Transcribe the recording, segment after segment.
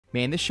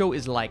Man, this show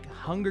is like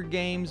Hunger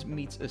Games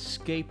meets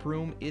Escape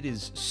Room. It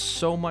is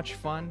so much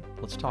fun.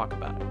 Let's talk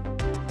about it.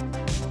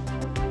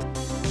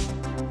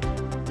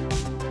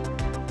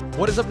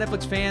 What is up,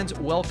 Netflix fans?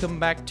 Welcome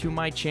back to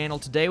my channel.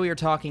 Today we are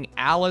talking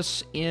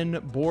Alice in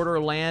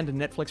Borderland.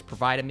 Netflix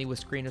provided me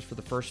with screeners for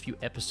the first few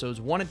episodes.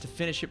 Wanted to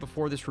finish it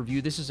before this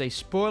review. This is a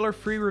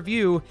spoiler-free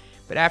review,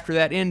 but after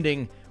that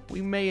ending,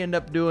 we may end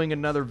up doing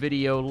another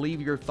video. Leave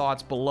your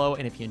thoughts below,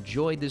 and if you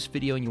enjoyed this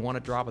video and you want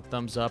to drop a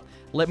thumbs up,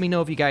 let me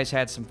know if you guys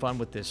had some fun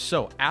with this.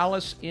 So,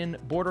 Alice in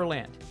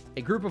Borderland.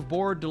 A group of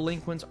bored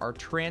delinquents are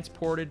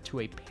transported to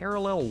a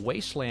parallel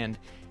wasteland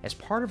as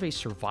part of a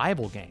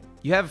survival game.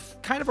 You have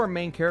kind of our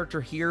main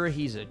character here.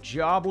 He's a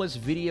jobless,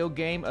 video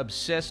game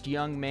obsessed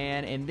young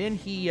man, and then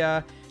he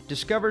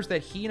discovers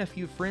that he and a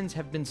few friends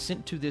have been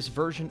sent to this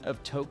version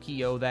of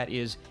Tokyo that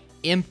is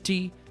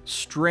empty,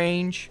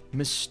 strange,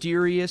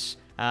 mysterious,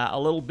 a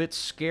little bit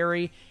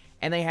scary,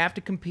 and they have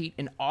to compete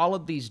in all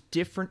of these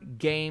different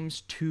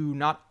games to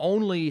not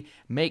only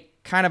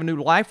make kind of a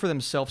new life for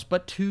themselves,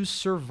 but to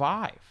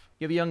survive.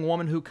 You have a young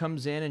woman who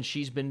comes in, and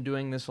she's been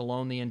doing this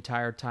alone the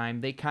entire time.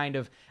 They kind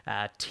of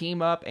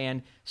team up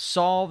and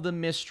solve the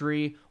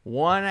mystery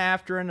one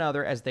after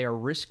another as they are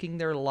risking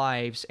their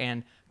lives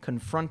and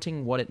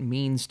confronting what it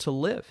means to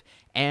live.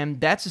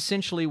 And that's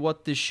essentially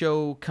what this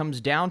show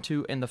comes down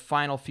to in the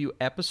final few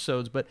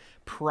episodes. But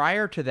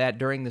prior to that,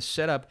 during the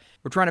setup,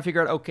 we're trying to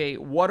figure out, okay,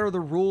 what are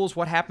the rules?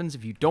 What happens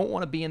if you don't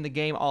want to be in the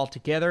game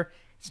altogether?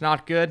 It's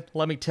not good,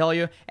 let me tell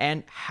you.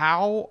 And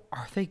how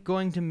are they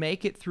going to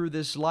make it through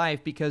this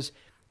life? Because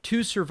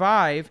to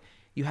survive,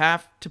 you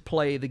have to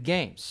play the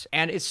games.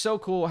 And it's so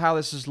cool how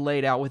this is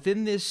laid out.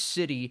 Within this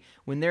city,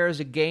 when there is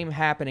a game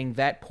happening,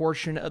 that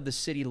portion of the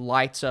city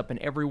lights up, and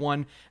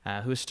everyone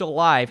who is still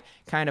alive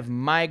kind of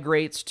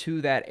migrates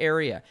to that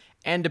area.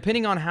 And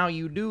depending on how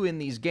you do in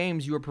these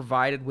games, you are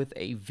provided with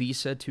a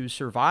visa to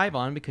survive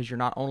on, because you're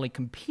not only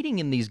competing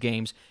in these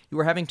games, you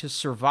are having to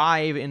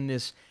survive in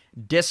this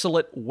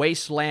desolate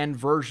wasteland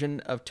version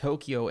of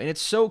Tokyo. And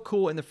it's so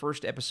cool in the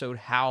first episode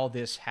how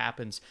this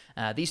happens.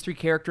 These three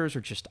characters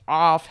are just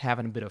off,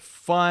 having a bit of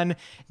fun.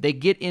 They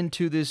get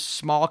into this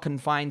small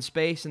confined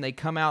space, and they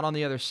come out on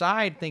the other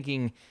side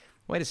thinking,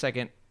 wait a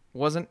second,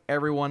 wasn't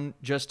everyone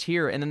just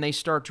here? And then they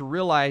start to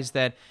realize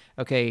that,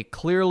 okay,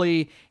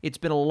 clearly it's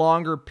been a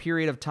longer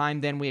period of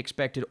time than we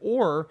expected,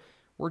 or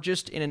we're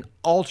just in an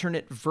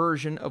alternate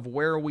version of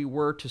where we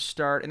were to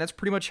start, and that's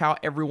pretty much how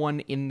everyone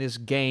in this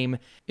game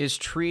is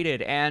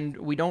treated, and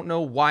we don't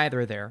know why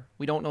they're there.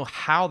 We don't know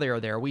how they're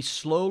there. We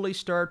slowly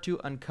start to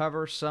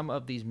uncover some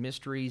of these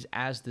mysteries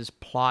as this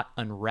plot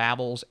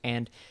unravels,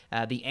 and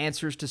the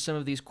answers to some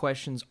of these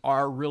questions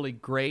are really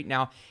great.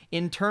 Now,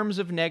 in terms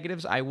of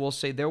negatives, I will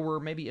say there were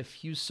maybe a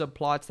few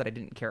subplots that I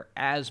didn't care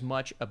as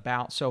much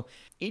about. So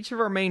each of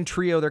our main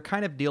trio, they're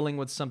kind of dealing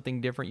with something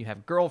different. You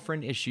have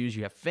girlfriend issues,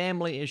 you have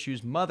family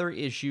issues, mother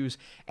issues,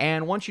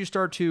 and once you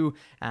start to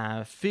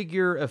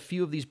figure a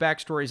few of these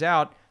backstories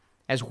out,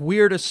 as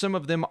weird as some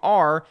of them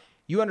are,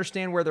 you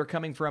understand where they're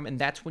coming from, and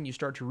that's when you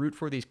start to root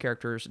for these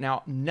characters.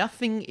 Now,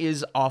 nothing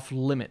is off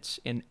limits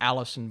in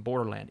Alice in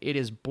Borderland. It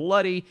is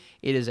bloody,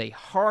 it is a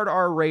hard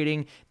R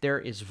rating, there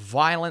is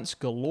violence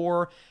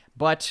galore,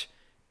 but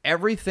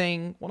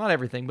everything, well, not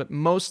everything, but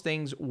most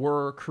things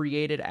were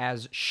created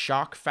as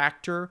shock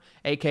factor,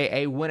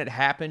 aka when it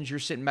happens, you're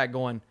sitting back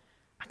going,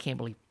 I can't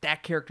believe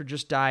that character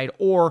just died,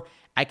 or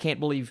I can't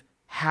believe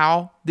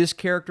how this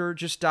character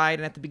just died.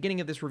 And at the beginning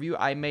of this review,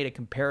 I made a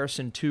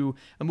comparison to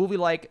a movie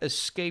like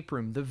Escape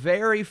Room. The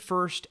very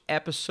first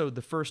episode,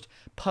 the first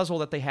puzzle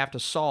that they have to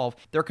solve,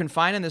 they're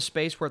confined in this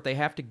space where they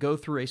have to go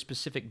through a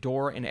specific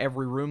door in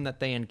every room that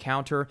they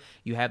encounter.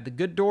 You have the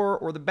good door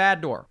or the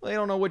bad door. They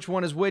don't know which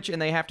one is which,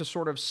 and they have to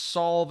sort of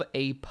solve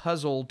a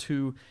puzzle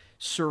to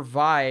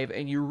survive,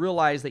 and you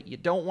realize that you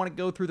don't want to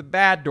go through the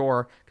bad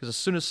door, because as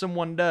soon as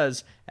someone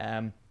does,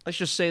 let's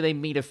just say they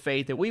meet a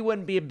fate that we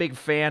wouldn't be a big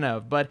fan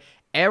of. But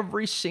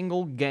every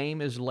single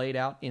game is laid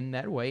out in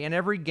that way, and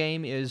every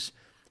game is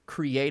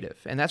creative,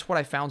 and that's what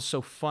I found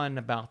so fun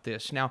about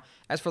this. Now,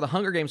 as for the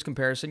Hunger Games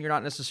comparison, you're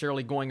not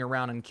necessarily going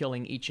around and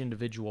killing each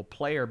individual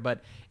player,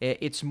 but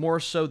it's more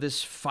so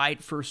this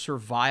fight for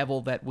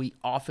survival that we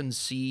often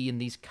see in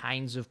these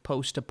kinds of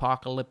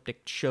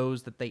post-apocalyptic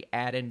shows that they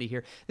add into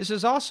here. This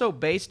is also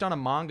based on a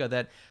manga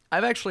that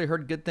I've actually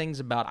heard good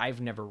things about.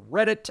 I've never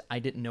read it. I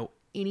didn't know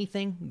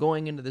anything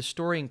going into this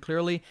story, and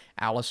clearly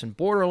Alice in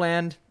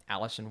Borderland,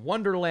 Alice in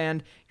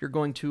Wonderland, you're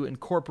going to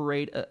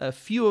incorporate a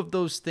few of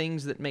those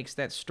things that makes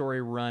that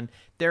story run.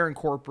 They're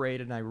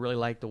incorporated, and I really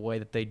like the way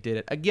that they did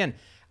it. Again,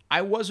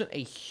 I wasn't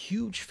a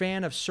huge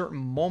fan of certain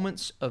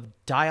moments of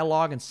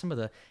dialogue and some of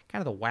the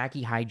kind of the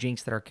wacky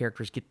hijinks that our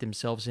characters get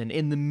themselves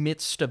in the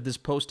midst of this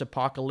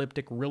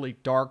post-apocalyptic, really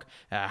dark,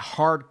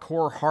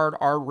 hardcore, hard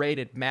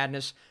R-rated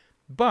madness.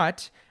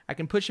 But I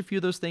can push a few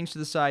of those things to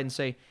the side and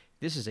say,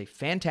 This is a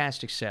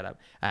fantastic setup.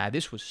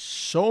 This was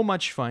so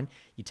much fun.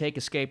 You take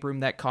Escape Room,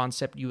 that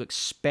concept, you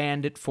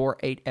expand it for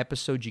 8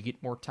 episodes. You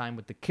get more time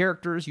with the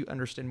characters. You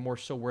understand more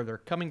so where they're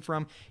coming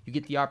from. You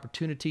get the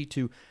opportunity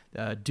to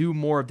do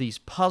more of these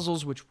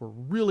puzzles, which were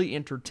really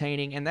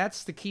entertaining. And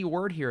that's the key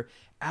word here.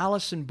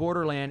 Alice in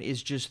Borderland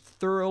is just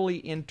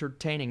thoroughly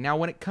entertaining. Now,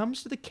 when it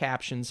comes to the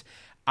captions,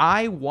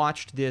 I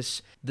watched the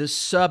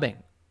subbing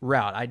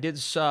route. I did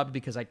sub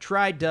because I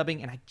tried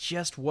dubbing, and I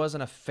just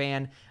wasn't a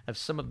fan of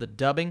some of the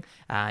dubbing.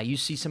 You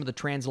see some of the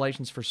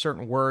translations for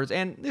certain words,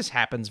 and this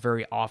happens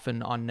very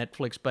often on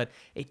Netflix, but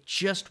it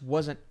just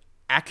wasn't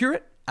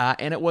accurate,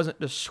 and it wasn't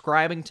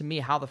describing to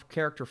me how the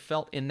character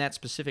felt in that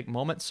specific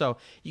moment. So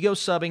you go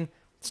subbing.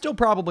 Still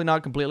probably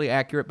not completely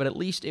accurate, but at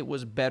least it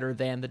was better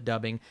than the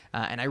dubbing,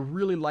 and I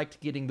really liked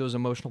getting those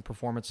emotional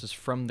performances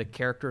from the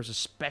characters,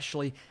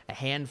 especially a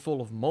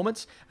handful of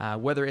moments,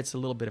 whether it's a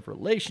little bit of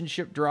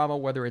relationship drama,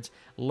 whether it's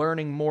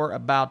learning more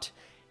about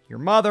your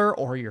mother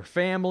or your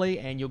family,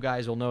 and you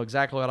guys will know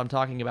exactly what I'm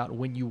talking about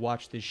when you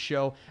watch this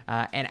show.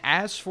 And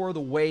as for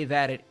the way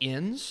that it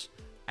ends,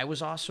 I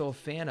was also a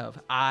fan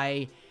of.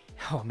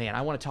 Oh man,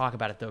 I want to talk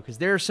about it though, because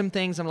there are some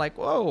things I'm like,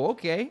 whoa,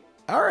 okay.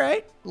 All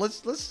right,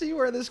 let's see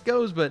where this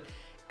goes. But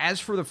as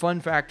for the fun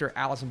factor,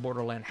 Alice in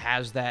Borderland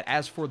has that.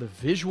 As for the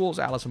visuals,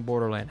 Alice in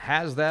Borderland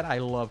has that. I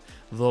love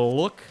the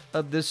look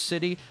of this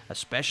city,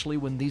 especially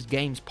when these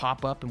games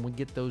pop up and we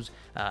get those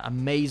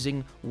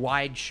amazing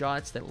wide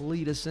shots that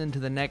lead us into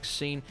the next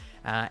scene.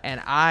 And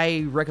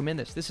I recommend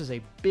this. This is a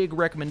big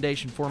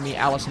recommendation for me.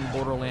 Alice in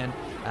Borderland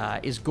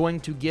is going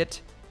to get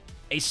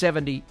a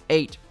 78%.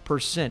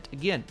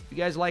 Again, if you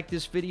guys like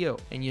this video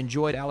and you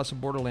enjoyed Alice in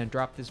Borderland,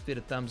 drop this vid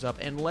a thumbs up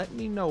and let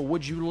me know,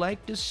 would you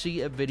like to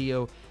see a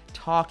video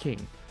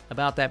talking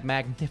about that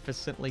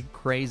magnificently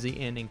crazy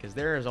ending? Because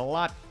there is a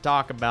lot to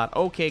talk about.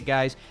 Okay,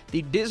 guys,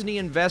 the Disney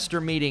investor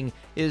meeting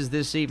is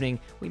this evening.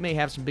 We may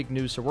have some big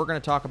news, so we're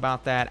going to talk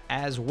about that,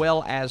 as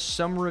well as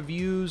some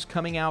reviews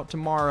coming out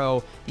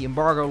tomorrow. The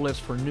embargo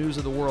list for News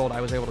of the World.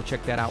 I was able to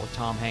check that out with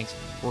Tom Hanks.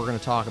 We're going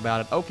to talk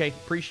about it. Okay,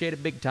 appreciate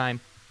it big time.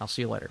 I'll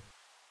see you later.